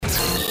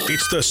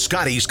It's the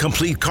Scotty's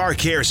Complete Car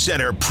Care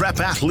Center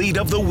Prep Athlete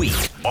of the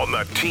Week on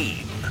the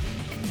team.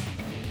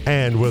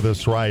 And with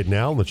us right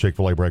now on the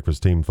Chick-fil-A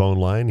Breakfast Team phone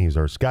line, he's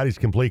our Scotty's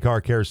Complete Car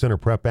Care Center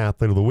Prep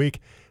Athlete of the Week.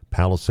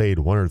 Palisade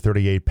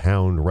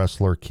 138-pound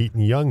wrestler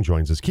Keaton Young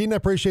joins us. Keaton, I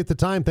appreciate the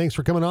time. Thanks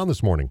for coming on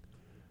this morning.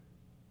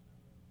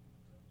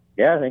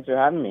 Yeah, thanks for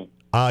having me.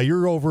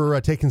 You're over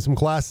taking some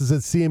classes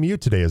at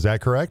CMU today, is that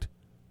correct?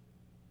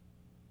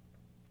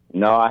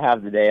 No, I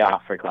have the day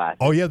off for class.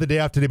 Oh, yeah, the day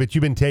off today, but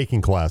you've been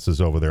taking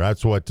classes over there.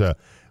 That's what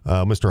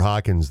Mr.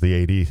 Hawkins,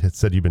 the AD, had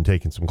said you've been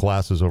taking some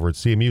classes over at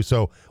CMU.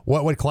 So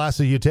what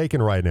classes are you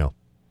taking right now?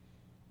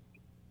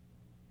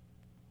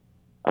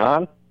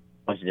 A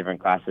bunch of different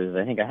classes.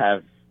 I think I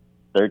have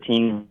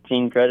 13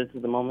 credits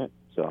at the moment.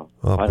 So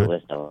on the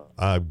list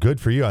of good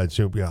for you. I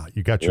assume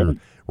you got your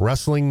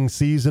wrestling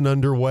season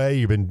underway.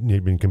 You've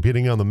been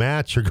competing on the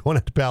mats. You're going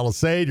out to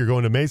Palisade. You're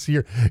going to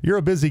Mesa. You're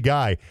a busy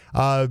guy.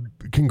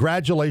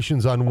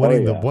 Congratulations on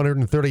winning the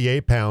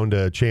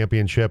 138-pound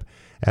championship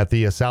at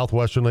the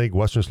Southwestern League,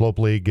 Western Slope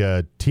League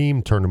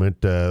team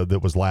tournament that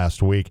was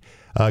last week.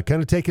 Kind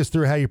of take us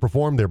through how you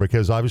performed there,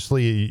 because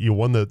obviously you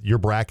won your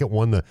bracket,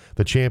 won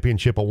the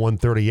championship at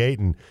 138,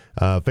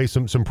 and faced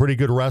some pretty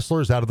good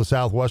wrestlers out of the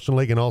Southwestern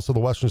League and also the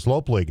Western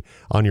Slope League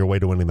on your way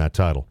to winning that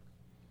title.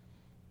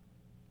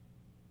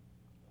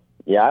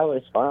 Yeah, it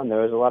was fun.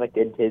 There was a lot of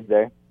good kids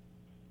there.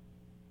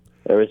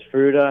 There was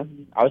Fruta.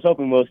 I was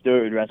hoping Will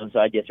Stewart would wrestle so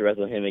I'd get to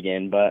wrestle him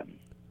again, but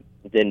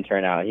it didn't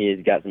turn out.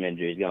 He's got some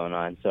injuries going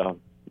on.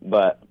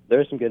 But there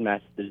were some good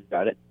matches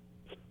about it.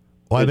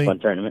 Well, it was a fun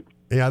tournament.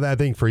 Yeah, I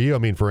think for you, I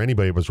mean, for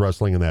anybody who was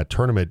wrestling in that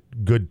tournament,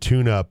 good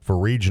tune-up for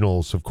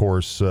regionals, of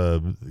course,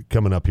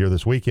 coming up here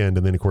this weekend,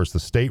 and then, of course, the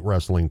state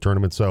wrestling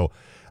tournament. So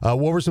what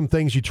were some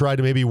things you tried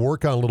to maybe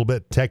work on a little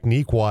bit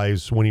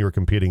technique-wise when you were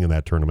competing in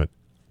that tournament?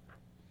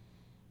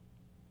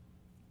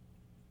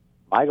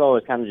 My goal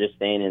was kind of just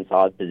staying in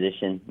solid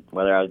position,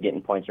 whether I was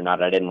getting points or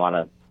not. I didn't want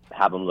to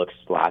have them look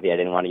sloppy. I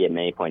didn't want to get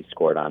many points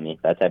scored on me,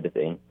 that type of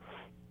thing.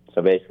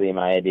 So basically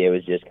my idea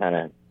was just kind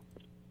of,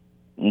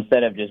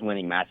 instead of just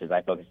winning matches,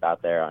 I focused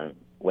out there on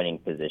winning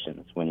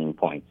positions, winning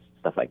points,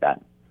 stuff like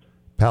that.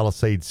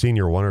 Palisade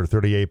senior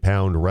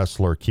 138-pound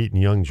wrestler Keaton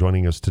Young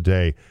joining us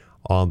today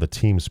on the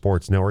Team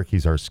Sports Network.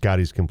 He's our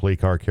Scotty's Complete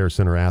Car Care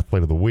Center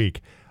Athlete of the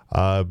Week.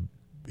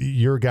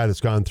 You're a guy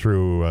that's gone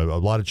through a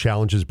lot of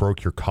challenges,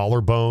 broke your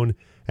collarbone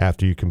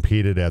after you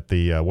competed at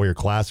the Warrior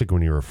Classic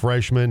when you were a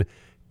freshman.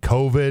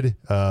 COVID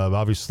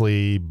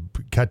obviously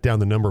cut down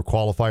the number of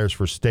qualifiers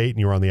for state, and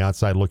you were on the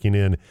outside looking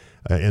in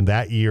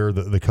that year,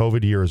 the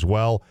COVID year as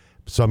well.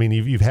 So I mean,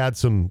 you've had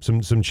some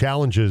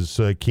challenges,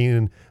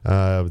 Keaton.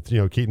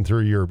 Keaton,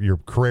 through your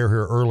career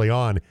here early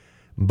on,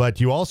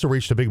 but you also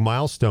reached a big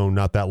milestone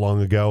not that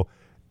long ago,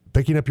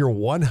 picking up your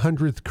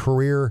 100th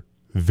career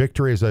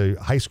victory as a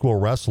high school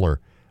wrestler.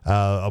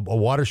 A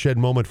watershed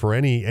moment for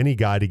any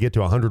guy to get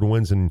to 100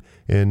 wins in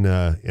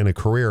a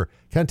career.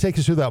 Kind of take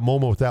us through that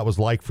moment, what that was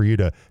like for you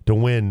to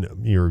win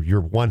your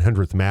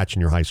 100th match in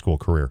your high school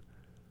career.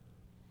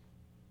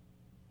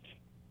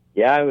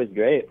 Yeah, it was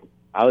great.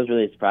 I was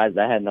really surprised.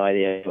 I had no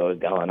idea what was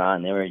going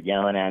on. They were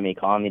yelling at me,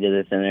 calling me to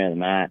the center of the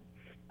mat.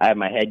 I had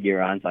my headgear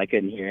on, so I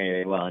couldn't hear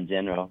very well in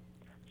general.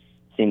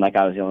 Seemed like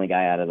I was the only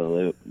guy out of the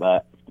loop,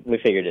 but we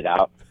figured it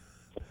out.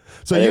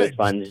 So it was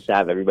fun just to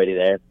have everybody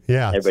there.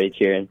 Yeah, everybody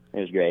cheering.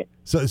 It was great.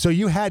 So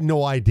you had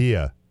no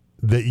idea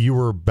that you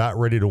were about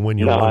ready to win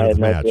your 100th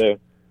match. No clue.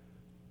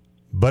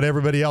 But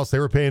everybody else, they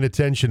were paying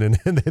attention, and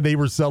they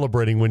were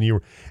celebrating when you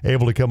were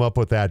able to come up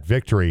with that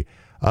victory.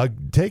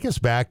 Take us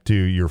back to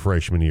your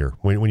freshman year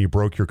when you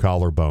broke your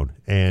collarbone,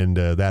 and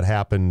that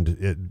happened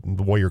at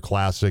the Warrior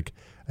Classic,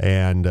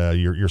 and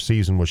your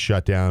season was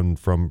shut down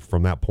from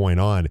that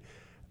point on.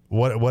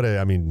 What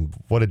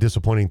a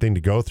disappointing thing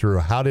to go through.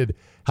 How did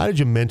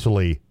you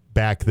mentally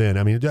back then?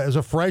 I mean, as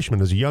a freshman,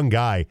 as a young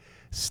guy,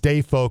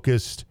 stay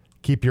focused,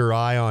 keep your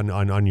eye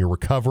on your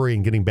recovery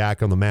and getting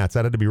back on the mats.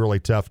 That had to be really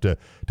tough to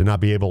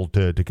not be able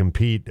to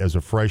compete as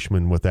a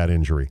freshman with that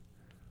injury.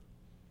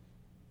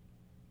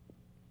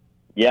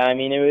 Yeah, I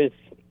mean, it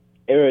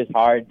was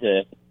hard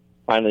to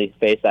finally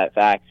face that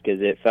fact,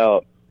 because it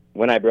felt,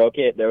 when I broke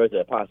it, there was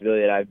a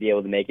possibility that I'd be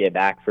able to make it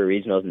back for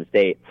regionals in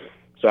state.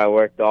 So I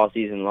worked all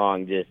season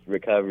long, just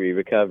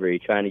recovery,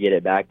 trying to get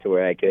it back to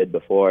where I could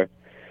before,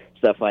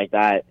 stuff like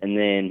that. And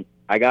then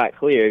I got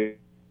cleared,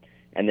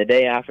 and the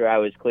day after I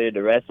was cleared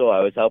to wrestle,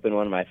 I was helping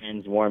one of my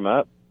friends warm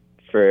up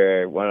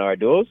for one of our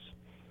duels,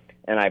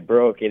 and I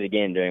broke it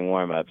again during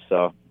warm-up.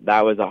 So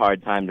that was a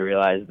hard time to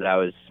realize that I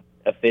was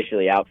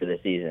officially out for the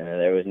season,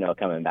 and there was no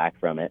coming back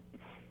from it,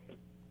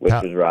 which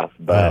was rough.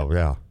 But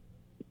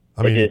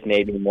it just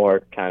made me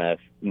more kind of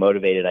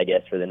motivated, I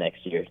guess, for the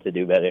next year to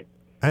do better.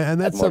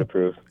 And that's more to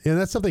prove. And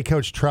that's something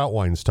Coach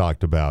Troutwine's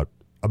talked about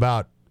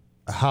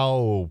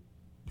how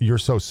you're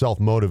so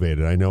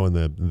self-motivated. I know in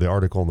the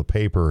article in the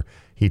paper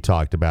he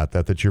talked about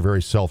that you're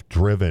very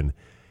self-driven.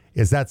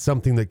 Is that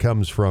something that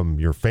comes from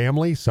your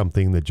family,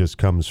 something that just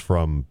comes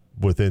from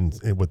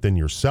within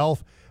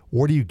yourself?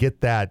 Or do you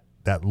get that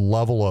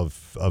level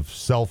of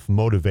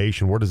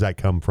self-motivation? Where does that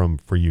come from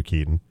for you,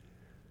 Keaton?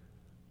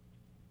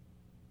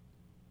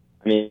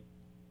 I mean,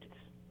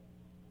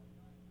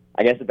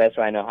 I guess the best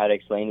way I know how to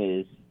explain it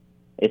is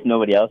it's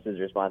nobody else's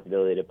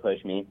responsibility to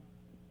push me.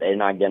 They're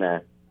not going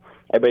to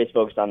 – everybody's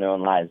focused on their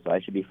own lives, so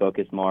I should be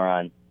focused more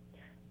on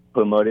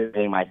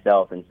motivating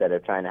myself instead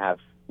of trying to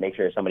make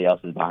sure somebody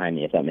else is behind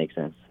me, if that makes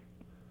sense.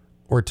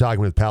 We're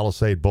talking with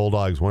Palisade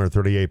Bulldogs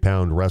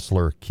 138-pound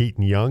wrestler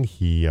Keaton Young.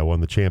 He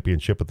won the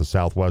championship at the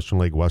Southwestern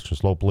League, Western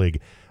Slope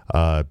League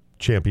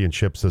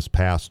championships this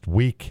past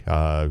week.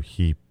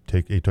 He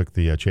took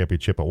the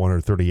championship at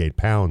 138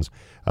 pounds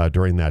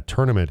during that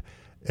tournament.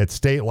 At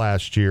state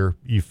last year,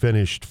 you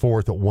finished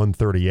fourth at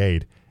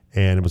 138,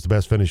 and it was the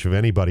best finish of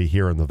anybody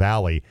here in the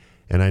Valley.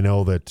 And I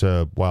know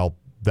that while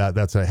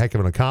that's a heck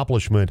of an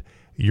accomplishment,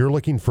 you're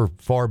looking for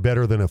far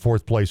better than a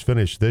fourth-place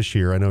finish this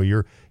year. I know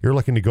you're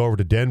looking to go over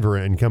to Denver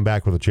and come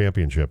back with a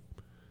championship.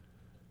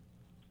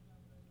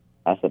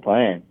 That's the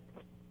plan.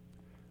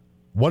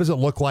 What does it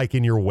look like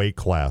in your weight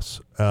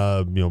class?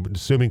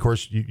 Assuming, of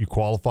course, you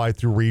qualify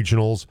through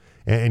regionals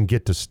and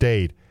get to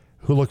state.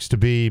 Who looks to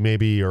be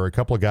maybe, or a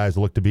couple of guys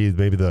that look to be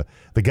maybe the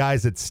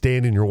guys that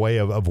stand in your way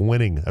of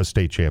winning a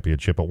state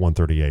championship at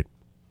 138?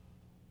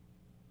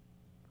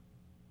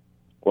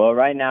 Well,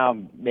 right now,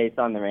 based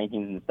on the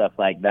rankings and stuff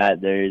like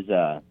that, there's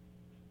a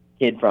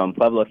kid from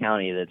Pueblo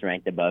County that's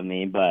ranked above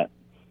me, but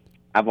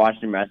I've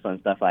watched him wrestle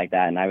and stuff like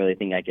that, and I really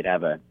think I could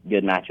have a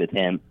good match with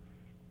him.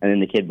 And then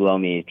the kid below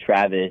me,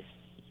 Travis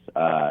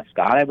Scott,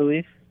 I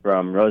believe,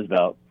 from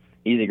Roosevelt.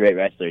 He's a great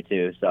wrestler,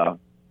 too, so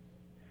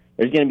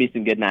there's going to be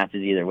some good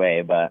matches either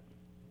way, but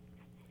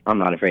I'm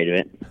not afraid of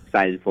it.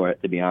 Excited for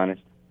it, to be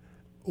honest.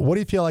 What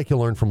do you feel like you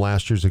learned from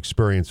last year's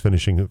experience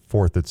finishing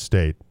fourth at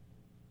state?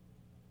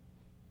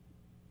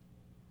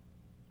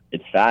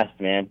 It's fast,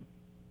 man.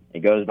 It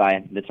goes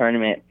by. The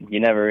tournament,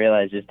 you never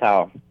realize just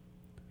how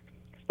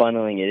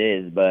funneling it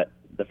is, but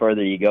the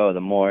further you go,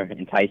 the more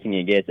enticing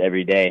it gets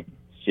every day.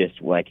 It's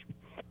just like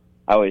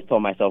I always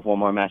told myself, one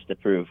more match to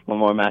prove.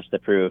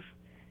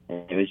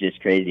 And it was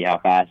just crazy how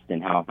fast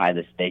and how high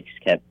the stakes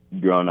kept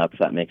growing up, if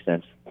that makes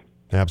sense.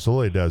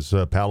 Absolutely it does.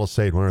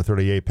 Palisade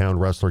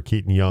 138-pound wrestler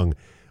Keaton Young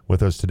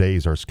with us today.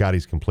 He's our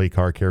Scotty's Complete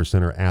Car Care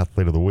Center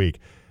Athlete of the Week.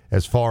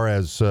 As far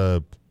as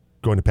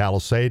going to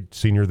Palisade,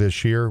 senior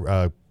this year,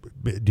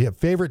 do you have a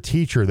favorite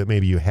teacher that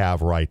maybe you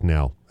have right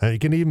now?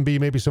 It can even be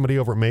maybe somebody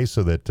over at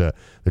Mesa that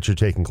you're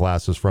taking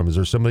classes from. Is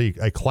there somebody,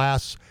 a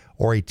class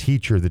or a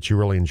teacher that you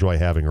really enjoy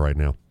having right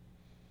now?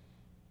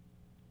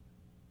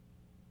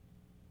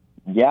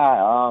 Yeah,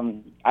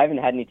 I haven't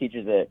had any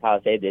teachers at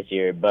Palisade this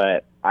year,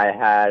 but I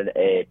had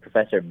a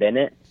Professor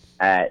Bennett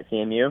at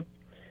CMU.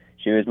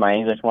 She was my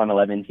English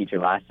 111 teacher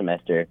last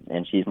semester,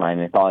 and she's my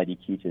mythology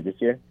teacher this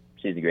year.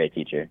 She's a great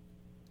teacher.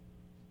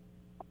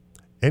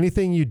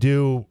 Anything you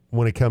do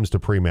when it comes to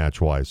pre-match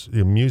wise,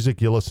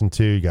 music you listen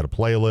to, you got a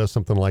playlist,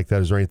 something like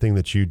that. Is there anything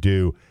that you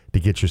do to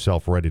get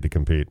yourself ready to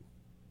compete?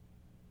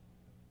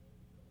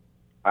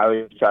 I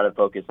always try to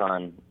focus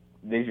on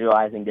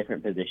visualizing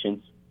different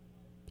positions.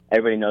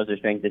 Everybody knows their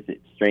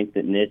strengths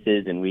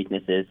and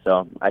weaknesses,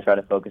 so I try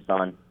to focus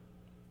on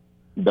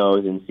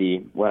those and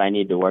see what I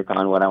need to work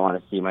on, what I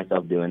want to see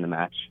myself do in the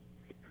match,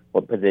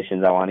 what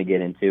positions I want to get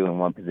into, and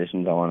what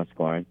positions I want to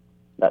score in,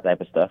 that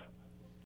type of stuff.